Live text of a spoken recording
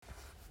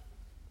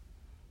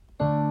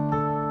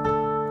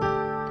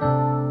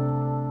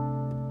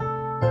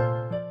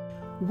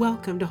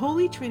Welcome to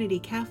Holy Trinity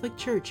Catholic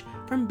Church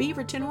from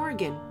Beaverton,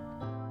 Oregon.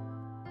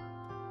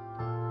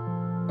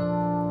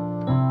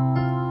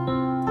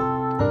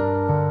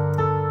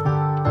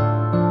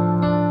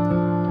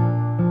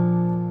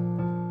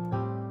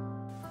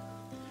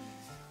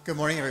 Good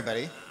morning,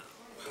 everybody.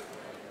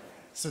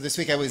 So this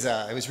week I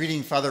was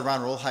reading Father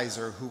Ron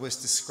Rolheiser, who was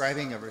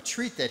describing a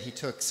retreat that he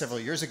took several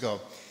years ago.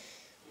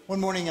 One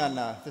morning on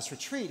this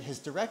retreat, his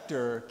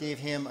director gave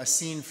him a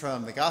scene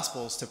from the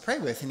Gospels to pray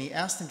with, and he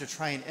asked him to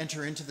try and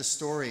enter into the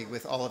story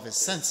with all of his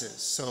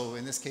senses. So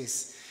in this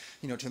case,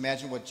 to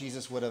imagine what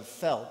Jesus would have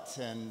felt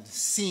and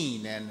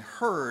seen and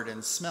heard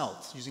and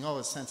smelt, using all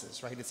his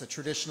senses, right? It's a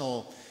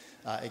traditional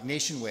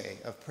Ignatian way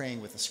of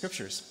praying with the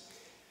scriptures.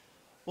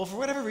 Well, for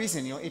whatever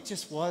reason, it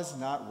just was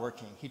not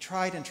working. He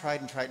tried and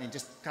tried and tried, and he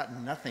just got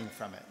nothing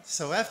from it.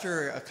 So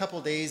after a couple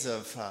days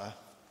of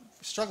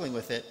struggling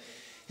with it,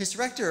 his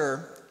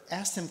director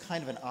asked him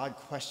kind of an odd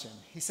question.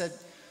 He said,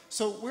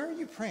 "So where are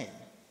you praying?"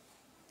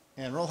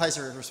 And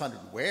Rolheiser responded,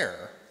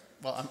 "Where?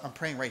 Well, I'm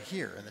praying right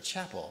here in the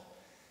chapel."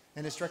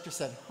 And his director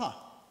said,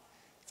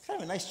 "It's kind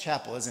of a nice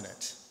chapel, isn't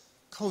it?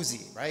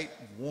 Cozy, right?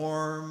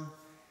 Warm,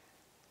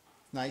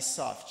 nice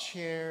soft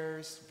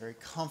chairs, very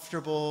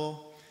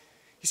comfortable."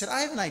 He said, "I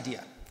have an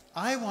idea.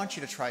 I want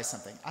you to try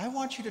something. I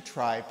want you to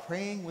try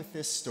praying with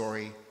this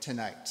story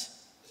tonight,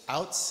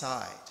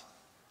 outside,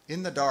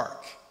 in the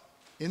dark,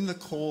 in the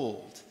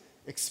cold,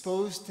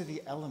 exposed to the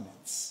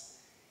elements,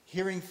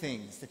 hearing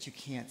things that you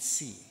can't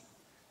see.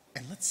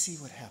 And let's see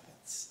what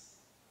happens."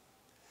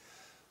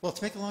 Well,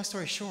 to make a long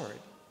story short,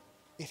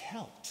 it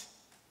helped.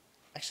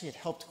 Actually, it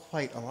helped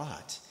quite a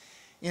lot.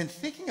 And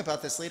thinking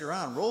about this later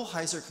on,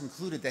 Rolheiser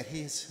concluded that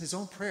his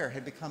own prayer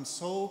had become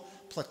so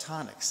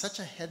platonic, such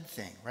a head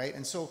thing, right?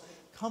 And so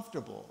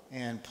comfortable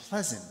and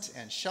pleasant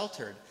and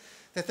sheltered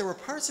that there were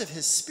parts of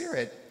his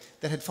spirit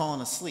that had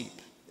fallen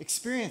asleep,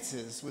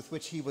 experiences with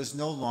which he was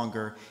no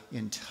longer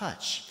in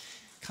touch.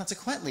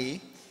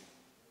 Consequently,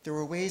 there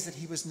were ways that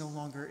he was no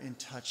longer in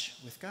touch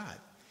with God.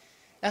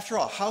 After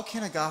all, how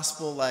can a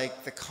gospel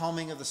like the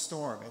calming of the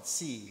storm at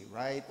sea,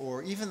 right?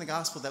 Or even the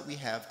gospel that we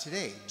have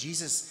today,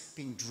 Jesus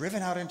being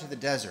driven out into the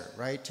desert,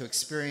 right? To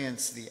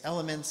experience the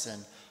elements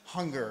and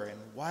hunger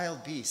and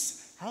wild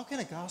beasts. How can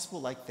a gospel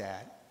like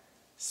that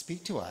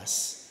speak to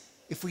us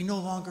if we no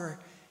longer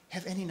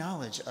have any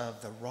knowledge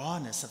of the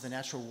rawness of the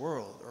natural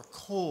world, or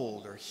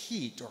cold, or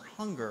heat, or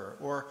hunger,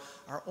 or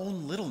our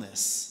own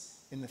littleness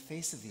in the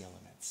face of the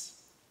elements?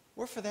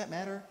 Or for that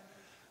matter,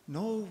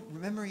 no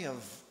memory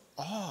of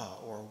awe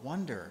or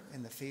wonder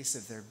in the face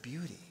of their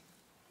beauty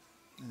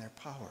and their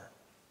power.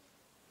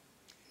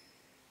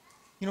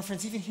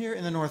 Friends, even here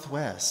in the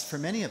Northwest, for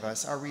many of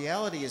us, our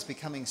reality is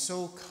becoming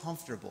so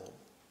comfortable,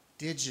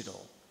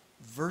 digital,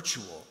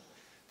 virtual,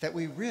 that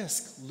we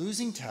risk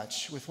losing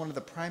touch with one of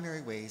the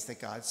primary ways that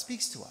God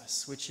speaks to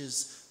us, which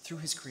is through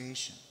his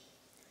creation.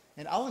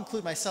 And I'll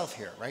include myself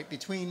here, right?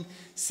 Between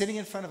sitting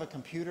in front of a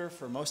computer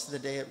for most of the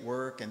day at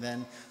work and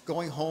then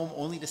going home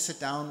only to sit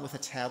down with a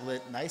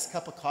tablet, nice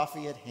cup of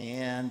coffee at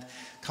hand,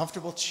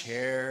 comfortable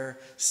chair,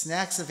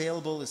 snacks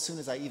available as soon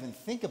as I even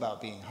think about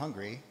being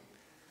hungry,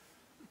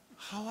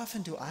 how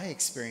often do I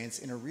experience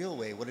in a real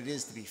way what it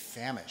is to be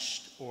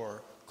famished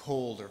or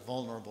cold or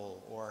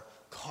vulnerable or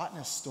caught in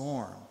a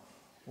storm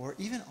or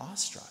even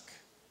awestruck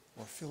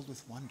or filled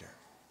with wonder?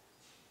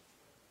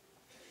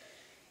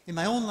 In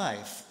my own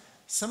life,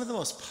 some of the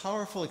most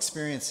powerful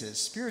experiences,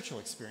 spiritual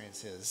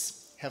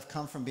experiences, have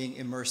come from being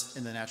immersed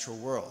in the natural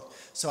world.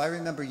 So I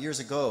remember years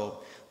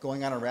ago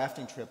going on a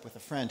rafting trip with a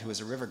friend who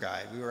was a river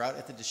guide. We were out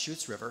at the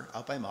Deschutes River,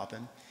 out by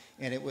Maupin,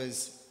 and it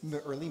was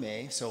early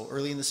May, so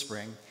early in the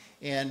spring.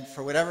 And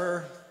for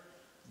whatever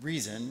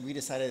reason, we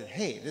decided,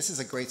 hey, this is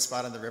a great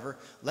spot on the river.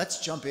 Let's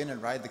jump in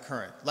and ride the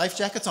current. Life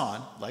jackets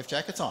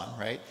on,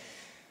 right?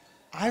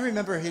 I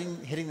remember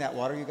hitting that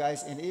water, you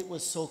guys, and it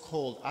was so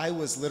cold. I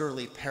was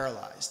literally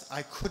paralyzed.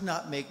 I could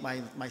not make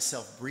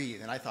myself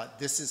breathe, and I thought,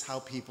 this is how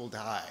people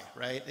die,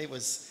 right? It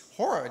was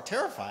horror and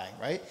terrifying,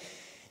 right?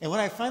 And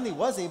when I finally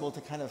was able to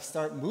kind of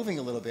start moving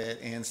a little bit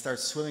and start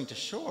swimming to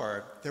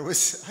shore, there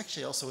was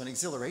actually also an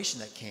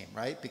exhilaration that came,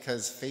 right?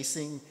 Because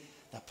facing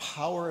the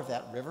power of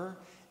that river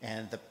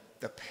and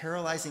the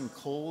paralyzing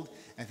cold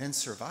and then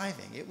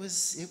surviving, it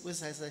was,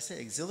 as I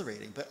say,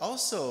 exhilarating, but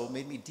also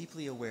made me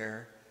deeply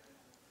aware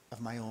of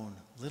my own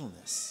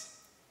littleness,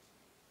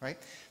 right?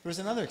 There was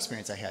another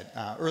experience I had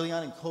early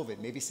on in COVID.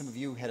 Maybe some of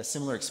you had a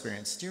similar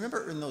experience. Do you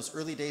remember in those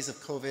early days of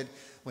COVID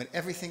when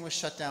everything was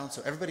shut down,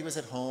 so everybody was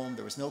at home,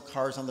 there was no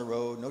cars on the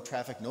road, no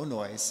traffic, no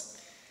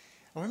noise?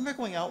 I remember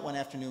going out one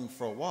afternoon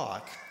for a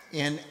walk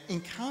and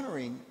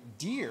encountering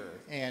deer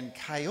and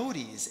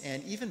coyotes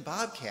and even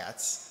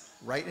bobcats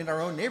right in our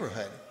own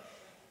neighborhood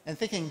and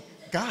thinking,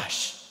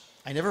 gosh,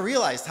 I never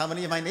realized how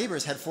many of my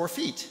neighbors had 4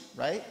 feet,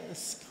 right?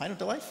 It's kind of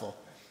delightful.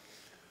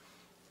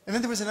 And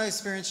then there was another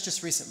experience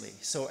just recently.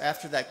 So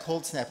after that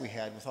cold snap we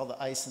had with all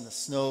the ice and the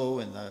snow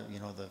and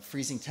the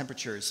freezing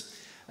temperatures,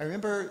 I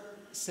remember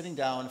sitting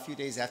down a few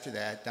days after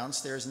that,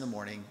 downstairs in the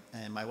morning,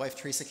 and my wife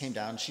Teresa came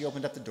down. She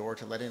opened up the door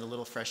to let in a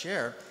little fresh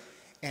air,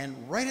 And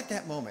right at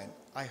that moment,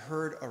 I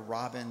heard a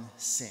robin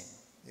sing.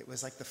 It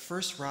was like the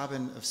first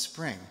robin of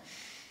spring.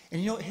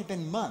 And it had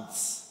been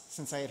months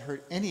since I had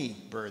heard any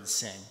bird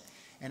sing.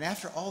 And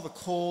after all the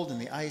cold and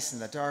the ice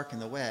and the dark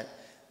and the wet,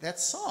 that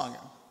song,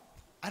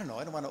 I don't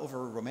want to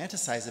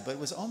over-romanticize it, but it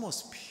was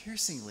almost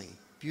piercingly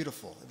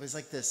beautiful. It was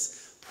like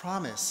this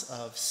promise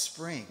of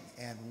spring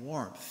and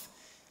warmth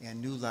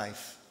and new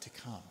life to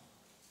come.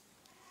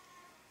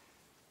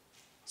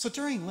 So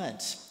during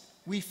Lent,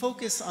 we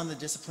focus on the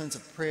disciplines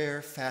of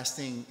prayer,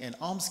 fasting, and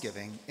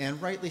almsgiving,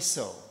 and rightly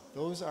so.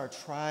 Those are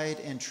tried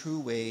and true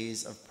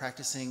ways of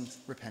practicing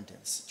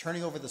repentance,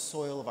 turning over the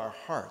soil of our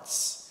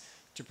hearts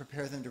to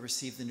prepare them to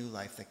receive the new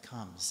life that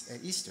comes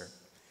at Easter.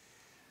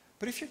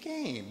 But if you're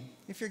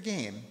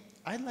game,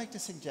 I'd like to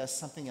suggest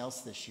something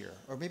else this year,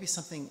 or maybe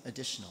something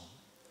additional,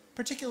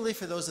 particularly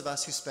for those of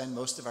us who spend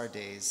most of our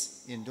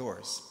days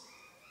indoors.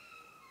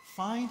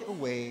 Find a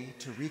way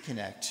to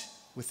reconnect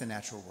with the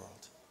natural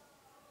world.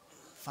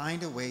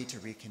 Find a way to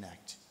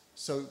reconnect.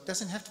 So it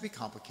doesn't have to be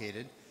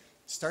complicated.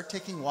 Start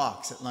taking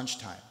walks at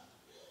lunchtime.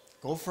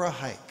 Go for a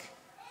hike.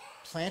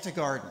 Plant a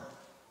garden.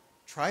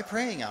 Try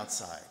praying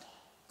outside.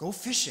 Go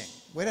fishing,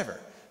 whatever.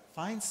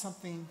 Find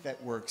something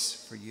that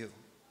works for you.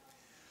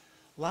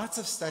 Lots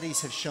of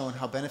studies have shown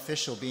how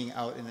beneficial being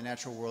out in the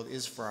natural world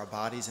is for our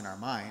bodies and our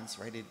minds,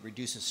 right? It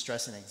reduces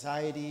stress and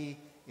anxiety.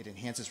 It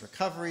enhances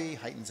recovery,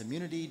 heightens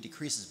immunity,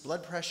 decreases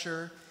blood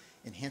pressure,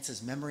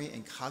 enhances memory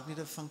and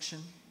cognitive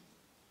function.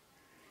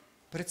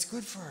 But it's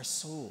good for our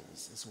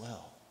souls as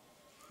well.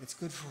 It's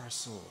good for our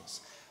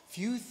souls.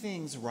 Few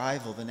things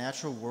rival the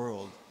natural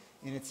world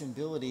in its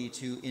ability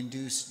to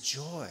induce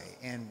joy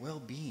and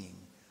well-being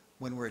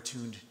when we're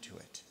attuned to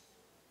it.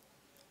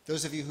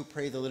 Those of you who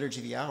pray the Liturgy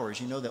of the Hours,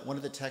 you know that one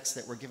of the texts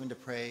that we're given to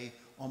pray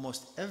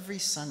almost every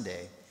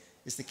Sunday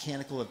is the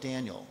Canticle of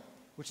Daniel,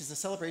 which is a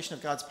celebration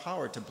of God's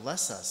power to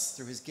bless us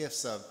through his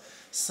gifts of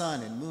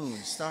sun and moon,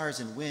 stars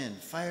and wind,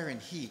 fire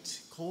and heat,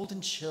 cold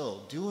and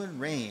chill, dew and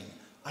rain,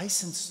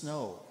 ice and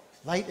snow,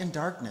 light and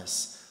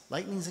darkness,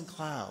 lightnings and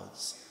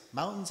clouds,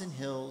 mountains and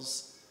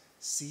hills,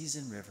 seas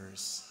and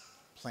rivers,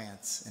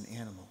 plants and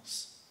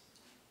animals.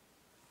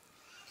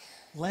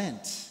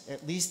 Lent,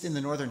 at least in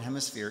the Northern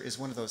Hemisphere, is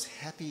one of those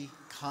happy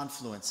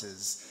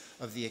confluences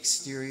of the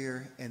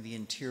exterior and the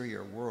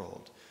interior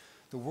world.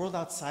 The world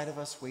outside of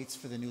us waits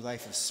for the new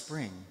life of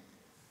spring,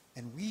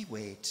 and we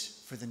wait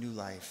for the new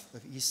life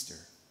of Easter.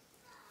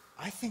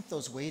 I think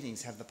those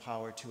waitings have the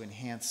power to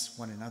enhance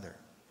one another.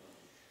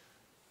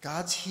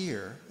 God's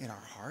here in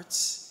our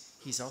hearts.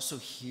 He's also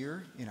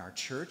here in our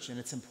church, and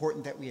it's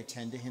important that we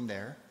attend to him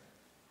there.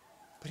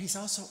 But he's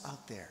also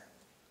out there.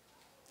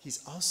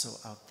 He's also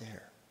out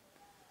there.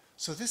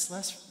 So this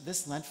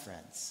Lent,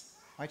 friends,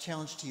 my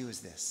challenge to you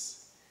is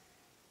this.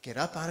 Get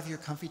up out of your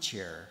comfy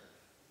chair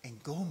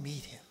and go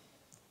meet him.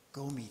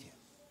 Go meet him.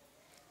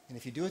 And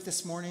if you do it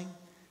this morning,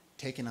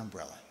 take an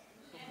umbrella.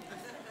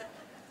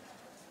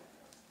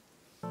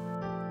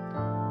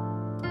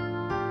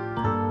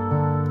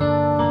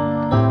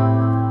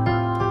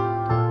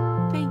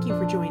 Thank you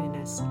for joining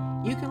us.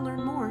 You can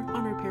learn more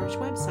on our parish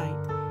website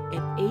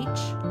at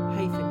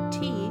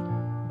h-t.org.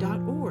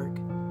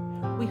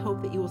 We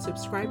hope that you will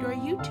subscribe to our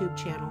YouTube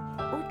channel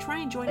or try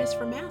and join us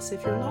for Mass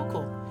if you're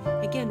local.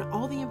 Again,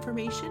 all the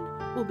information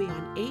will be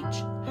on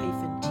h-t.org.